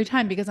 3 every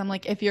time because I'm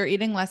like, if you're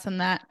eating less than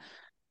that,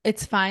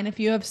 it's fine if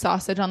you have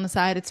sausage on the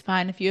side. It's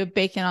fine if you have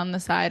bacon on the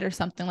side or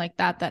something like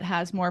that that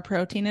has more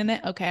protein in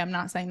it. Okay, I'm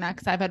not saying that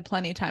because I've had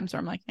plenty of times where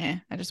I'm like,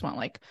 I just want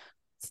like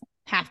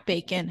half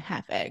bacon,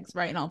 half eggs,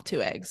 right? And I'll have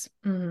 2 eggs.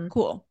 Mm-hmm.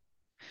 Cool.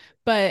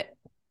 But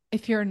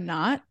if you're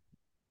not,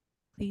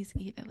 please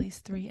eat at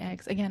least 3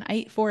 eggs. Again, I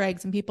eat 4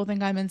 eggs and people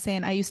think I'm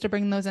insane. I used to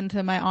bring those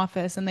into my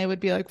office and they would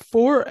be like,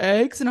 4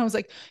 eggs? And I was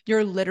like,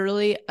 you're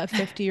literally a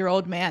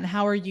 50-year-old man.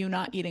 How are you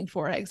not eating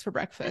 4 eggs for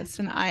breakfast?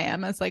 And I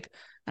am as like,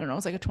 I don't know, I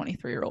was like a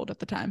 23-year-old at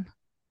the time.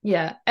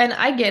 Yeah. And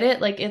I get it.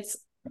 Like it's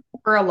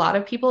for a lot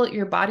of people,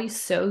 your body's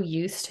so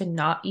used to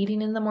not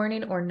eating in the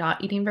morning or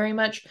not eating very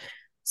much.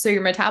 So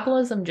your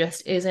metabolism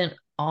just isn't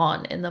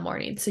on in the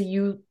morning. So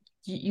you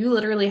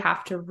literally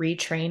have to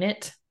retrain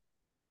it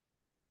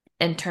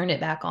and turn it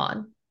back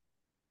on.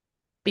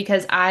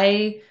 Because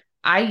I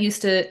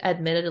used to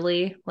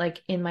admittedly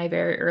like in my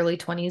very early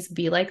 20s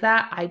be like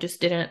that. I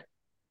just didn't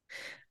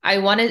I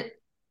wanted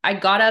I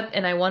got up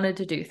and I wanted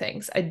to do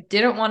things. I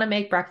didn't want to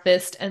make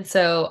breakfast, and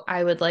so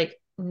I would like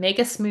make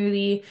a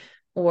smoothie,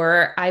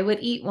 or I would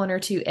eat 1 or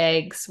 2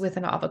 eggs with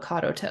an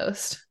avocado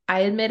toast.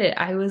 I admit it,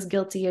 I was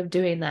guilty of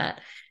doing that.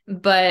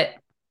 But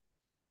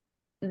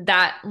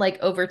that like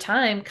over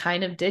time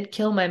kind of did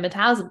kill my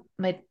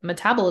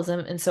metabolism,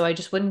 and so I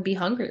just wouldn't be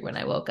hungry when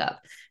I woke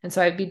up. And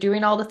so I'd be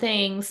doing all the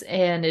things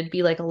and it'd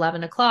be like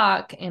 11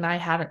 o'clock and I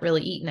hadn't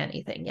really eaten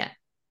anything yet.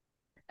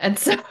 And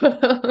so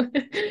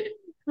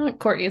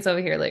Courtney's over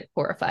here like I'm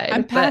horrified,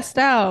 but passed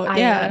out.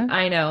 Yeah.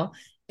 I know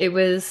it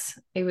was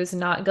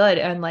not good,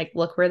 and like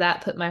look where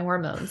that put my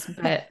hormones.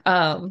 But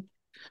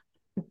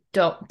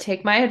don't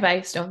take my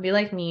advice, don't be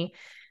like me.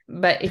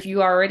 But if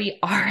you already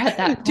are at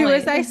that Do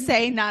as point, I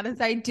say, not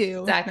as I do.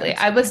 No, exactly.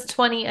 just I kidding. was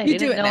 20, I You do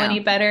didn't it know any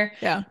now. better.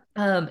 Yeah.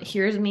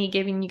 Here's me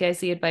giving you guys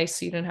the advice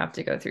so you don't have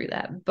to go through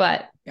that.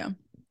 But Yeah.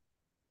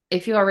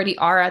 if you already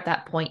are at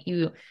that point,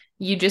 you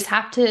just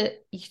have to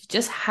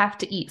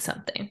eat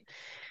something.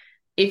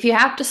 If you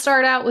have to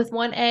start out with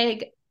 1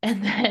 egg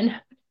and then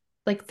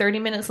like 30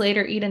 minutes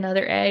later eat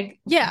another egg,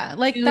 Yeah.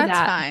 Like do that's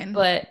that. fine.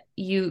 But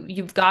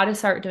you've got to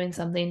start doing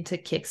something to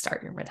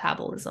kickstart your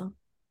metabolism.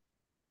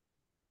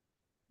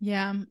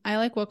 Yeah, I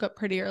like woke up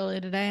pretty early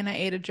today and I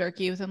ate a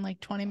jerky within like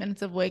 20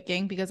 minutes of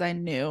waking because I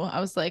knew I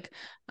was like,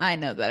 I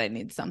know that I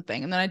need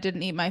something. And then I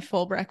didn't eat my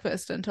full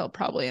breakfast until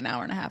probably an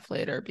hour and a half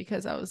later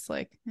because I was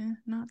like,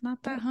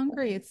 not that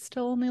hungry. It's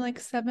still only like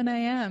 7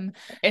 a.m.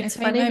 It's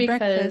If I eat funny my because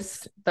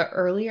breakfast, the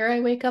earlier I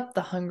wake up, the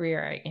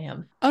hungrier I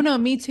am. oh no,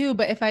 me too.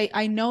 But if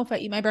I know if I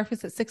eat my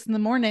breakfast at 6 in the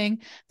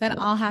morning, then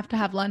I'll have to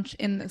have lunch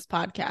in this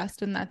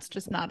podcast. And that's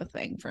just not a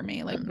thing for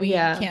me. Like we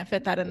Yeah. can't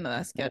fit that into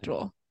the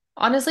schedule.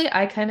 Honestly,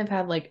 I kind of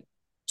have like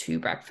two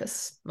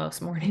breakfasts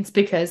most mornings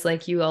because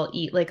like you all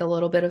eat like a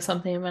little bit of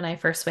something when I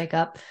first wake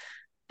up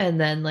and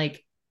then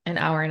like an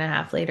hour and a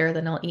half later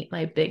then I'll eat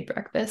my big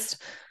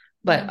breakfast.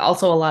 Yeah. But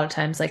also a lot of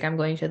times like I'm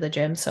going to the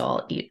gym, so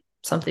I'll eat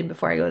something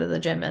before I go to the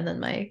gym and then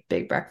my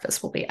big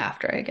breakfast will be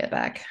after I get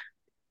back.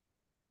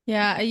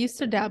 Yeah, I used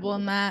to dabble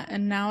in that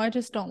and now I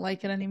just don't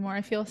like it anymore.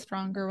 I feel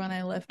stronger when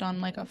I lift on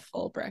like a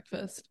full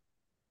breakfast.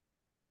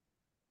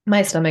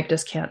 My stomach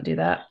just can't do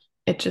that.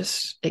 It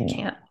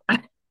can't.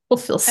 I will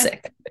feel And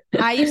sick.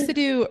 I used to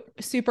do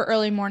super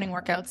early morning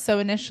workouts. So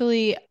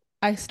initially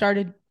I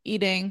started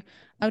eating,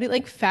 I would eat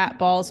like fat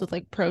balls with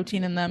like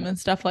protein in them and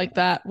stuff like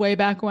that way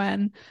back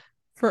when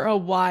for a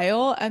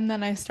while. And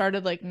then I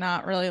started like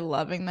not really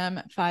loving them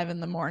at 5 in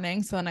the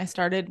morning. So then I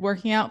started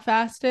working out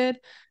fasted.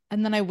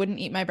 And then I wouldn't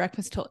eat my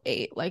breakfast till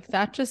 8. Like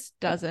that just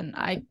doesn't,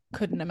 I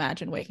couldn't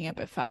imagine waking up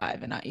at 5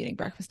 and not eating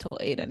breakfast till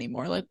 8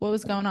 anymore. Like what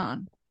was going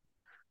on?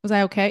 Was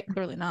I okay?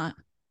 Clearly not.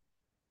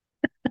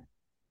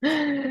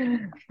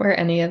 Were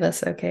any of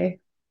us okay?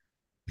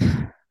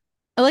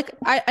 Like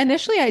I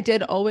initially I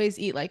did always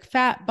eat like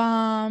fat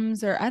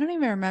bombs or I don't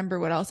even remember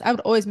what else. I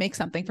would always make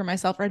something for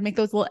myself or I'd make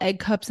those little egg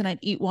cups and I'd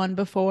eat one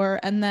before.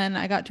 And then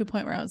I got to a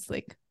point where I was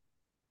like,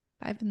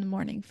 5 in the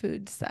morning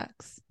food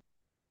sucks.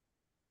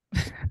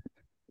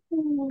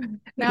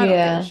 Now I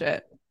don't give a Yeah.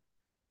 shit.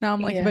 Now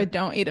I'm like, if I Yeah.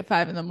 don't eat at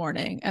 5 in the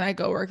morning and I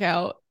go work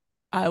out,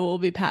 I will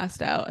be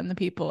passed out and the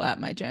people at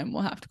my gym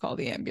will have to call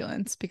the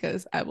ambulance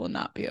because I will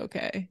not be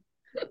okay.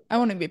 I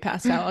won't even be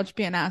passed out. I'll just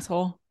be an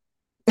asshole.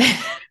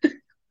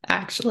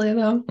 Actually,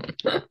 though,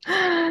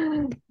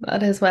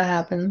 that is what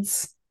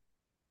happens.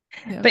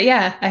 Yep. But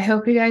yeah, I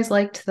hope you guys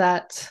liked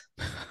that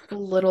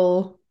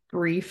little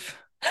brief.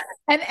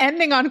 And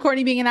ending on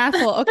Courtney being an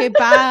asshole. Okay,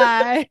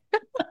 bye.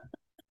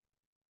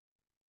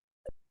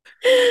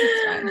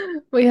 It's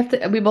fine.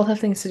 We both have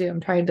things to do. I'm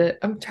trying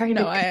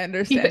No, to I keep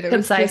understand. it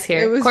concise It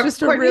here. was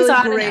just a Courtney's really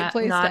not great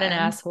place to not an end.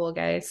 asshole,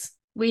 guys.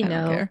 We I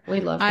don't know. care. We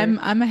love her.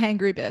 I'm a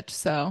hangry bitch,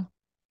 so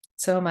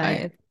So am I.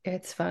 I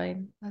It's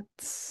fine.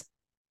 That's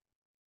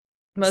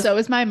most so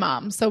is my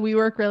mom. So we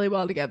work really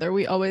well together.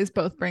 We always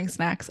both bring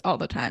snacks all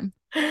the time.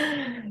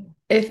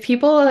 if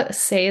people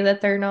say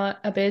that they're not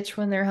a bitch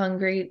when they're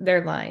hungry,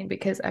 they're lying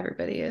because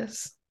everybody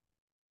is.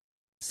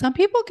 Some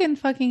people can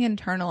fucking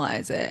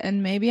internalize it,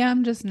 and maybe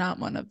I'm just not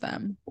one of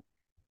them.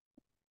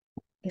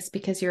 It's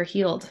because you're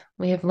healed.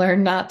 We have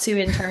learned not to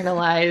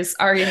internalize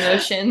our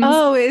emotions.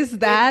 Oh, is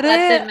We've that let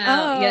it? them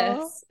out. Oh,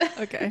 Yes.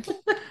 okay.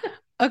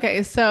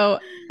 Okay, so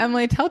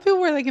Emily, tell people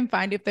where they can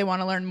find you if they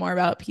want to learn more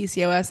about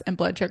PCOS and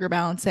blood sugar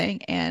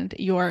balancing and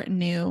your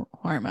new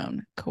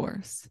hormone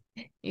course.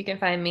 You can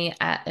find me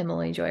at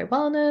Emily Joy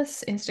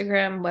Wellness,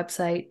 Instagram,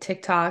 website,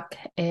 TikTok.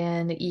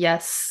 And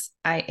yes,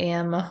 I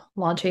am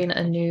launching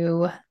a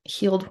new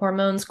healed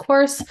hormones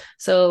course.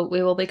 So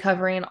we will be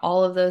covering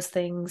all of those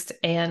things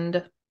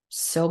and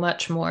so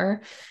much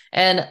more.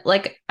 And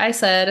like I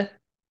said,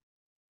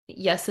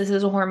 yes, this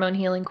is a hormone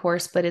healing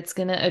course, but it's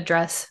going to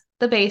address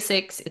the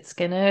basics. It's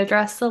going to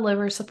address the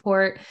liver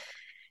support.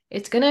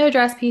 It's going to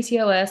address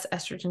PCOS,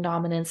 estrogen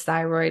dominance,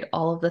 thyroid,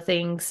 all of the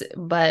things,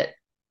 but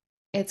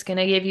it's going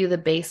to give you the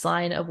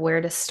baseline of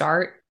where to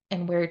start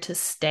and where to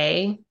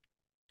stay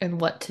and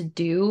what to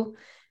do.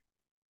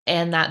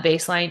 And that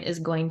baseline is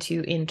going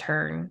to, in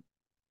turn,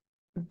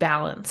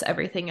 balance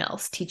everything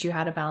else, teach you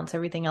how to balance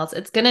everything else.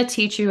 It's going to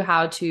teach you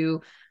how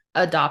to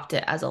adopt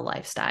it as a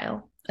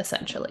lifestyle,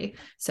 essentially.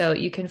 So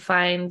you can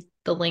find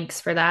the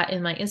links for that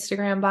in my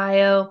Instagram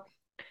bio.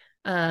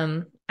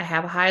 I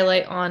have a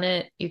highlight on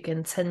it. You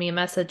can send me a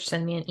message,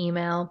 send me an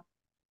email.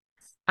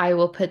 I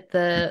will put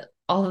the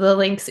all of the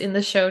links in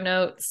the show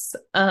notes.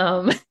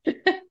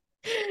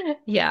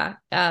 Yeah,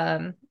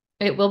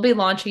 it will be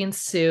launching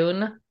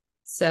soon.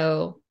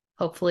 So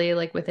hopefully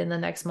like within the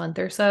next month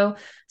or so.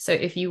 So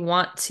if you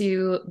want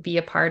to be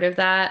a part of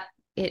that,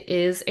 it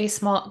is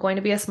going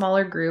to be a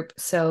smaller group.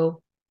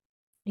 So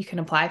you can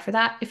apply for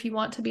that if you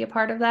want to be a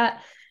part of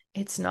that.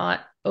 It's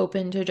not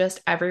open to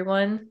just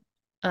everyone.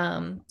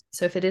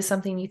 So if it is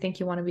something you think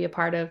you want to be a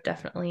part of,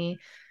 definitely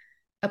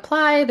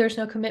apply. There's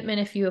no commitment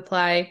if you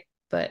apply,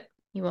 but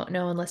you won't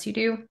know unless you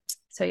do.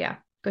 So yeah,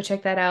 go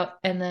check that out.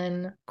 And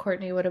then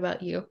Courtney, what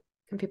about you?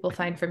 Can people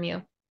find from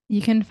you?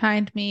 You can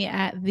find me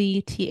at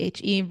the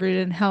THE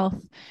Rooted in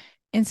Health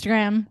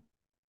Instagram,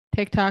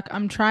 TikTok.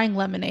 I'm trying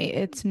Lemonade.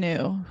 It's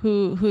new.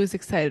 Who's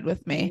excited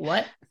with me?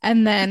 What?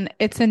 And then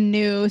it's a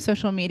new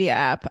social media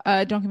app.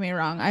 Don't get me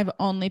wrong. I've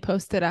only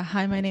posted a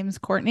hi, my name's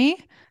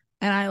Courtney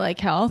and I like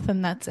health,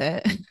 and that's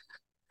it.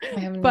 I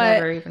have But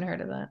never even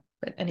heard of that.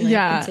 But anyway,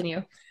 Yeah.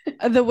 continue.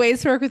 The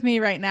ways to work with me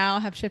right now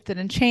have shifted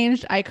and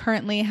changed. I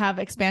currently have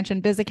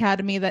Expansion Biz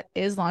Academy that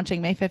is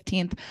launching May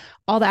 15th.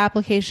 All the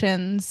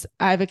applications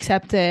I've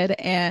accepted,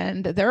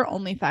 and there are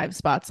only 5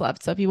 spots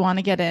left. So if you want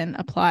to get in,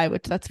 apply,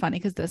 which that's funny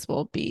because this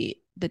will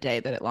be the day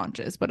that it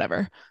launches,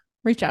 whatever.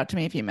 Reach out to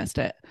me if you missed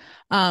it.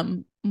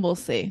 We'll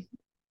see.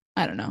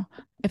 I don't know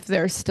if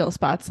there's still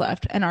spots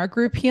left. And our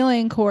group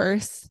healing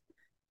course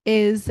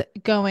is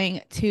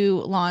going to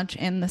launch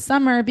in the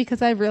summer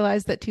because I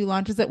realized that 2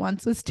 launches at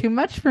once was too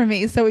much for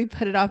me. So we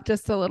put it off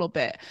just a little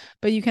bit.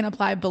 But you can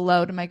apply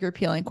below to my group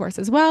healing course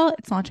as well.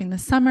 It's launching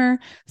this summer.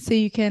 So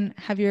you can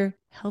have your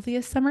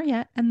healthiest summer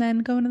yet and then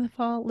go into the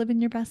fall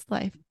living your best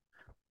life.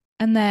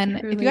 And then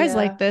if you Truly, guys yeah.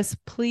 like this,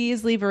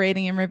 please leave a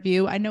rating and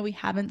review. I know we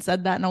haven't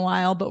said that in a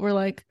while, but we're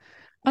like,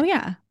 oh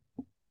yeah,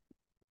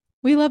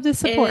 we love this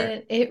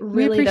support. It We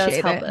really does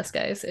appreciate help it us,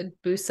 guys.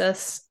 It boosts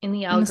us in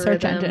the in the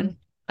search algorithm.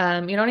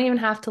 engine. You don't even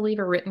have to leave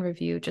a written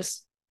review.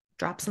 Just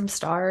drop some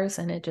stars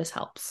and it just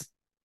helps.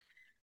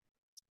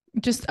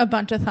 Just a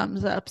bunch of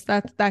thumbs ups.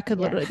 That could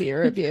Yeah. literally be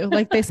a review.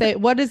 Like they say,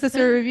 what is this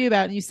a review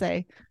about? And you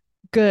say,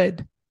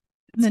 good. And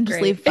It's then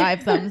just leave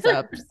great. 5 thumbs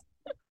ups.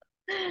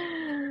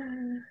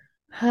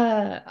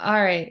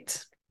 All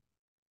right.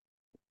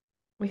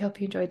 We hope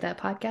you enjoyed that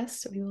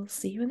podcast. We will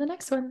see you in the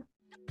next one.